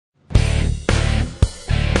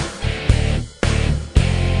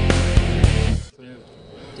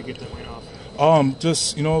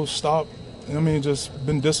Just, stop. I mean, just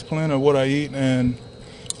been disciplined at what I eat and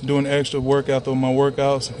doing extra work after my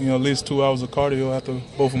workouts. At least 2 hours of cardio after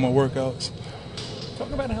both of my workouts.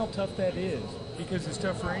 Talk about how tough that is, because it's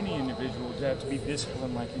tough for any individual to have to be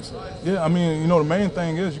disciplined, like you said. Yeah, I mean, the main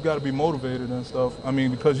thing is you got to be motivated and stuff. I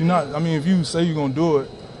mean, because you're not. I mean, if you say you're gonna do it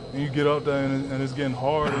and you get up there and it's getting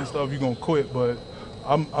hard and stuff, you're gonna quit. But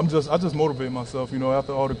I just motivate myself.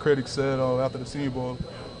 After all the critics said after the Senior Bowl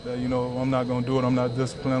that I'm not gonna do it. I'm not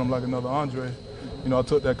disciplined. I'm like another Andre. I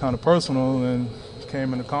took that kind of personal and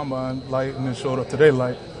came in the combine light and then showed up today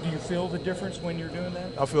light. Do you feel the difference when you're doing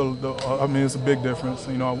that? I feel it's a big difference.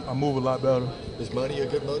 I move a lot better. Is money a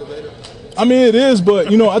good motivator? I mean, it is, but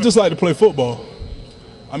I just like to play football.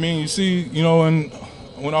 I mean, you see,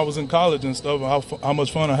 when I was in college and stuff, how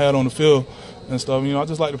much fun I had on the field and stuff. I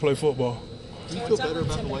just like to play football. Do you feel better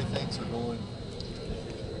about the way things are going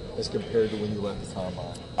as compared to when you left the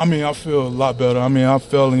combine? I mean, I feel a lot better. I mean, I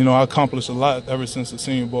feel I accomplished a lot ever since the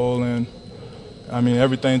Senior Bowl, and I mean,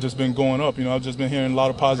 everything's just been going up. I've just been hearing a lot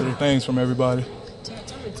of positive things from everybody.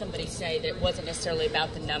 Terrence, I heard somebody say that it wasn't necessarily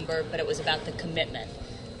about the number, but it was about the commitment,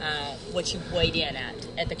 what you weighed in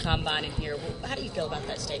at the combine in here. How do you feel about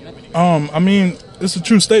that statement? I mean, it's a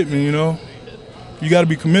true statement, You got to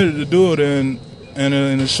be committed to do it, and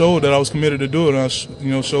it showed that I was committed to do it. I,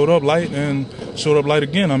 showed up light and showed up light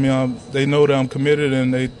again. I mean, they know that I'm committed,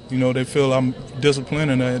 and they feel I'm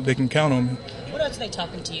disciplined and that they can count on me. What else are they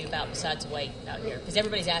talking to you about besides weight out here? Because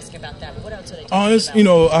everybody's asking about that. But what else are they talking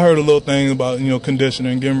about? I heard a little thing about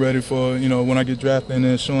conditioning, getting ready for when I get drafted, and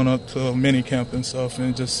then showing up to mini camp and stuff,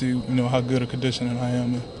 and just see how good a conditioning I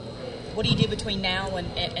am. What do you do between now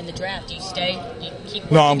and the draft? Do you stay? Do you keep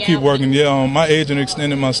working? No, I'm keep working. Yeah, my agent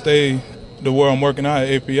extended my stay to where I'm working out at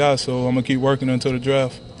API, so I'm gonna keep working until the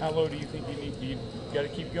draft. How low do you think you need? Do you got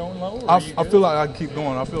to keep going low? Or I feel like I can keep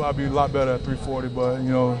going. I feel I'll be a lot better at 340, but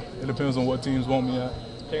it depends on what teams want me at.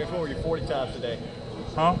 Terrence, what were your 40 times today?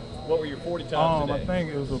 Huh? What were your 40 times today? I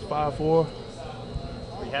think it was a 5.4.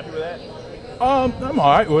 Are you happy with that? I'm all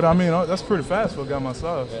right with it. I mean, that's pretty fast for a guy my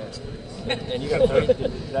size. Yeah. And you got 30,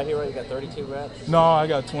 did I hear right? You got 32 reps? No, I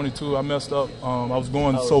got 22. I messed up. I was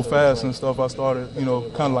going so fast and stuff. I started,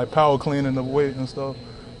 kind of like power cleaning the weight and stuff.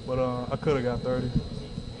 But I could have got 30.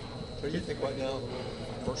 So you think right now,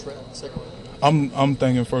 first round, second round? I'm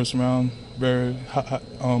thinking first round, very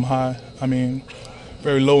high. I mean,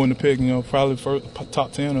 very low in the pick. Probably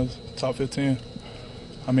top 10 or top 15.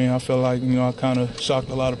 I mean, I feel like I kind of shocked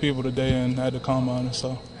a lot of people today and had the combine and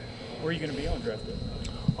stuff. Where are you going to be on draft day?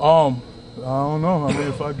 I don't know. I mean,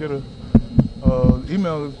 if I get a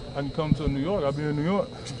email, I can come to New York. I'll be in New York.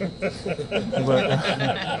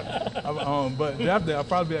 But draft day, I'll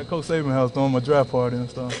probably be at Coach Saban's house throwing my draft party and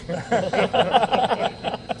stuff.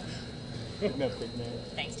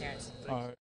 Thanks, Terrence. All right.